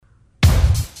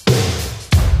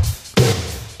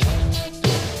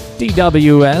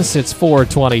DWS, it's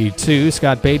 422.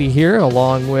 Scott Beatty here,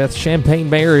 along with Champaign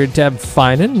Mayor Deb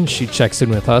Feinen. She checks in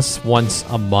with us once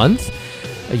a month,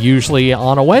 usually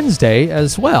on a Wednesday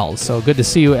as well. So good to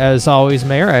see you as always,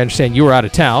 Mayor. I understand you were out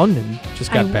of town and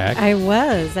just got back. I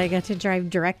was. I got to drive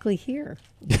directly here.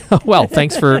 Well,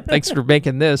 thanks for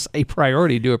making this a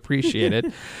priority. Do appreciate it.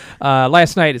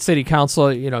 Last night at City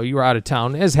Council, you were out of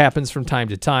town, as happens from time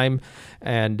to time,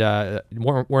 and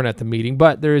weren't at the meeting.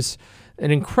 But there's an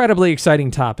incredibly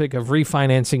exciting topic of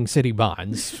refinancing city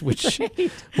bonds, which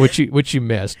you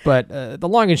missed. But the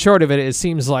long and short of it, it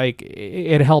seems like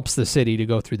it helps the city to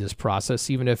go through this process,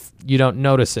 even if you don't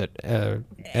notice it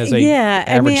as a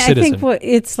average citizen. I think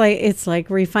it's like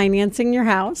refinancing your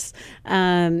house.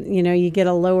 You get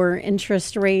a lower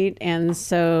interest rate, and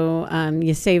so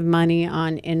you save money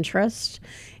on interest.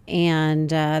 And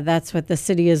that's what the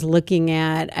city is looking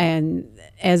at. And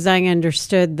as I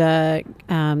understood the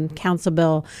council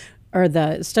bill or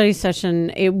the study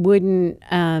session, it wouldn't,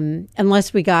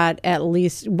 unless we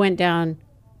went down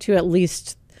to at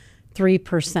least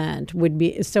 3% would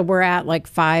be. So we're at like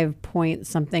 5 point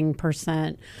something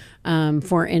percent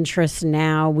for interest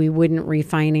now. We wouldn't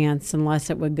refinance unless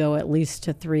it would go at least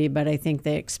to 3, but I think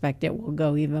they expect it will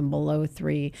go even below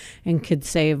 3 and could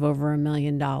save over $1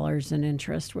 million in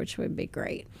interest, which would be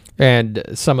great. And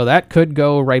some of that could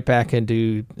go right back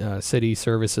into city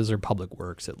services or public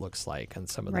works, it looks like, and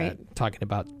some of that talking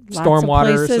about stormwater. Lots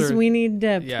of places we need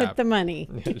to put the money.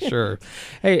 Sure.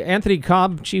 Hey, Anthony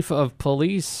Cobb, Chief of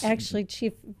Police. Actually,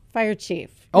 Fire Chief.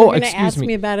 Oh, excuse me. Ask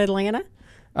me about Atlanta?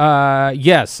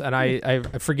 Yes, and I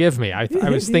forgive me. I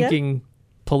was thinking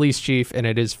police chief, and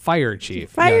it is fire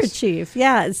chief. Chief,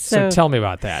 yeah. So tell me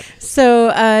about that.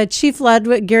 So Chief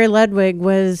Gary Ludwig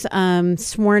was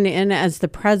sworn in as the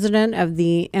president of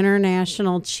the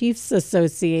International Chiefs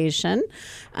Association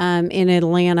in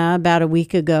Atlanta about a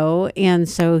week ago. And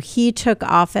so he took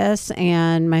office,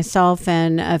 and myself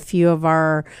and a few of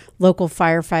our local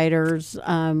firefighters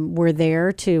were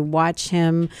there to watch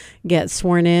him get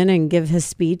sworn in and give his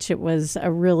speech. It was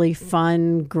a really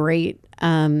fun, great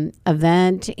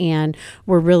event, and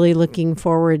we're really looking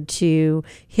forward to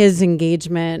his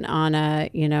engagement on a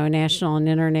national and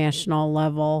international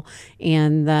level,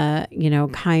 and the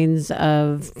kinds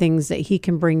of things that he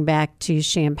can bring back to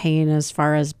Champaign as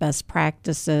far as best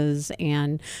practices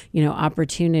and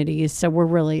opportunities. So we're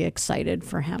really excited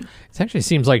for him. It actually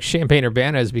seems like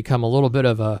Champaign-Urbana has become a little bit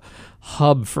of a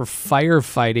hub for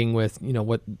firefighting with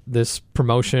what this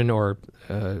promotion or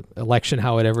election,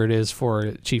 however it is,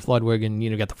 for Chief Ludwig, and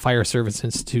got the Fire Service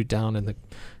Institute down in the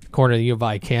corner of the U of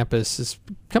I campus. Has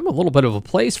become a little bit of a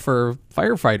place for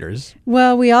firefighters.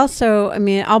 Well, we also,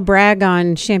 I'll brag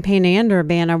on Champaign and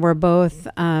Urbana. We're both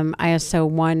ISO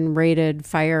 1 rated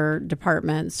fire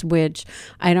departments, which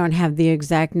I don't have the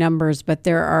exact numbers, but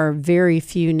there are very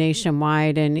few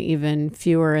nationwide and even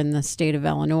fewer in the state of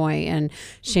Illinois. And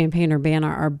Champaign, Urbana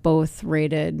are both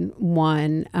rated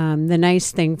 1. The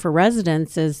nice thing for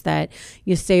residents is that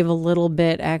you save a little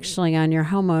bit actually on your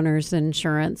homeowner's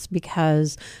insurance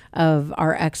because of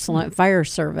our excellent fire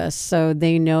service. So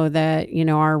they know that,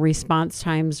 our response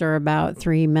times are about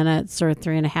 3 minutes or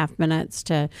 3.5 minutes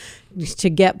to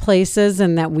get places,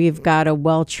 and that we've got a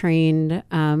well-trained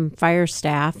fire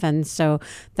staff. And so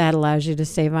that allows you to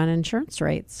save on insurance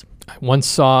rates. I once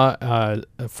saw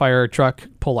a fire truck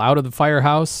pull out of the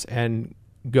firehouse and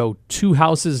go 2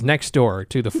 houses next door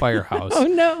to the firehouse. Oh,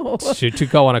 no. to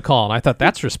go on a call. And I thought,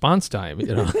 that's response time.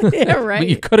 Yeah, right. But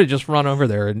you could have just run over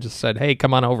there and just said, hey,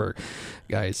 come on over,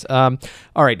 guys. All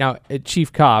right. Now,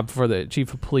 Chief Cobb, for the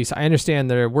Chief of Police, I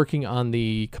understand they're working on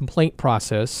the complaint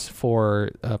process for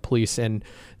police, and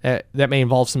that may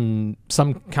involve some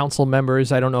council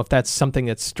members. I don't know if that's something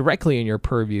that's directly in your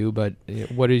purview, but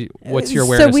what's your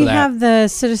awareness of that? So we have the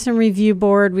Citizen Review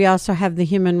Board. We also have the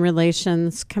Human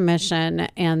Relations Commission.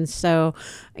 And so,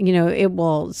 it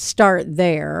will start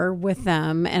there with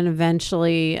them. And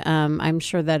eventually, I'm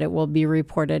sure that it will be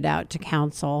reported out to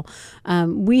council.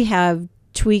 We have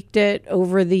tweaked it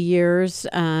over the years.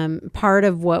 Part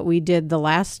of what we did the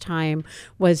last time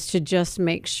was to just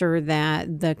make sure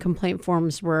that the complaint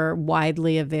forms were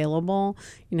widely available.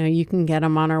 You can get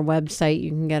them on our website, you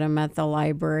can get them at the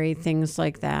library, things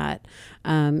like that.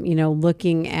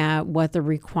 Looking at what the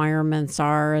requirements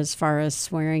are as far as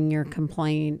swearing your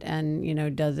complaint,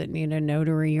 and does it need a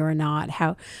notary or not?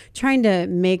 Trying to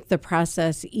make the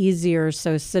process easier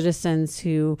so citizens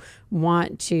who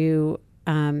want to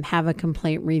have a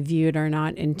complaint reviewed are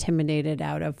not intimidated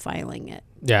out of filing it.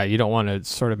 Yeah, you don't want to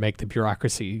sort of make the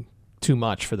bureaucracy too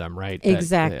much for them, right?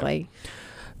 Exactly.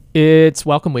 It's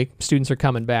welcome week. Students are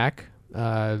coming back.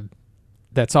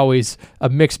 that's always a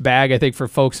mixed bag, I think, for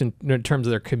folks in terms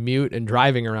of their commute and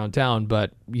driving around town.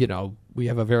 But, we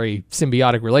have a very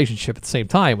symbiotic relationship at the same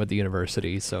time with the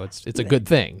university, so it's a good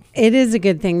thing. It is a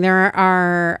good thing. They're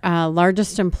our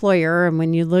largest employer, and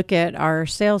when you look at our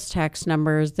sales tax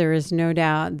numbers, there is no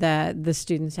doubt that the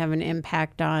students have an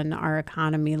impact on our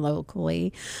economy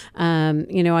locally.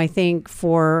 I think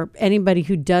for anybody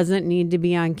who doesn't need to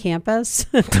be on campus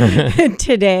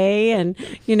today, and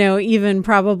even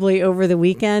probably over the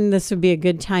weekend, this would be a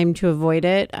good time to avoid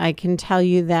it. I can tell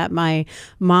you that my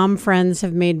mom friends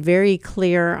have made very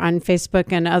clear on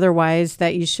Facebook and otherwise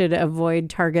that you should avoid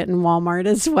Target and Walmart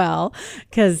as well,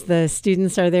 because the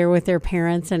students are there with their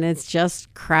parents and it's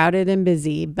just crowded and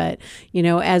busy. But,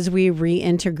 as we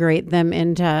reintegrate them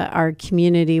into our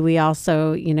community, we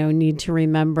also, need to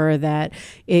remember that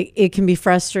it can be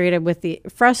frustrating with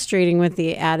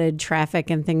the added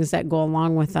traffic and things that go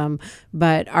along with them.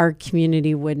 But our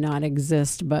community would not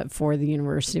exist but for the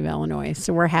University of Illinois.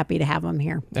 So we're happy to have them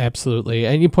here. Absolutely.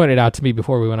 And you pointed out to me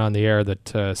before we went on the air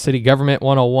that City Government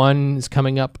 101 is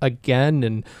coming up again.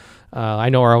 And I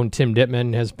know our own Tim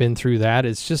Dittman has been through that.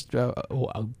 It's just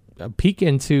a peek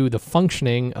into the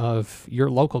functioning of your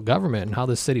local government and how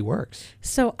the city works.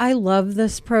 So I love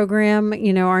this program.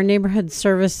 Our neighborhood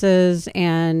services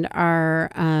and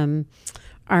our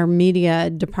media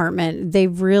department,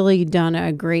 they've really done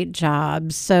a great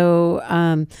job.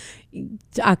 So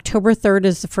October 3rd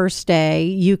is the first day.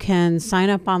 You can sign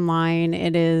up online.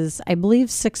 It is, I believe,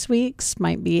 6 weeks,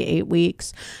 might be 8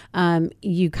 weeks.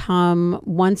 You come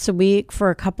once a week for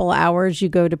a couple hours. You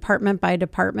go department by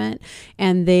department,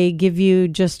 and they give you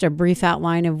just a brief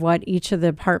outline of what each of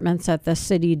the departments at the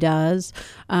city does.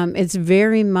 It's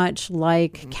very much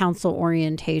like council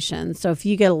orientation. So if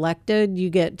you get elected, you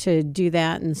get to do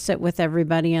that and sit with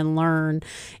everybody and learn.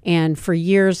 And for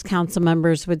years, council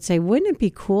members would say, wouldn't it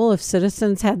be cool if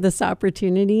citizens had this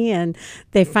opportunity? And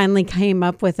they finally came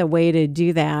up with a way to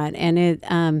do that.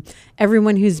 And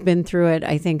everyone who's been through it,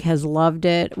 I think, has loved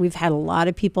it. We've had a lot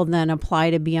of people then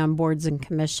apply to be on boards and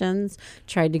commissions,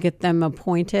 tried to get them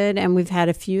appointed, and we've had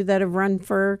a few that have run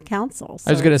for council. So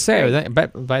I was going to say, by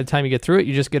the time you get through it,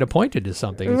 you just get appointed to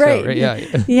something. Right. So, right?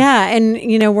 Yeah. Yeah. And,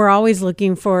 we're always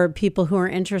looking for people who are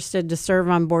interested to serve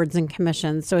on boards and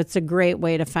commissions. So it's a great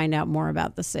way to find out more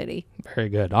about the city. Very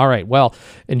good. All right. Well,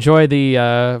 enjoy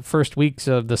the first weeks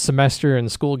of the semester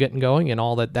and school getting going and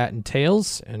all that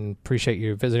entails, and appreciate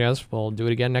you visiting us. We'll do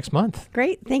it again next month.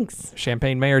 Great. Thanks.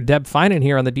 Champaign Mayor Deb Feinen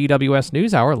here on the DWS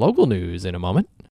News Hour. Local news in a moment.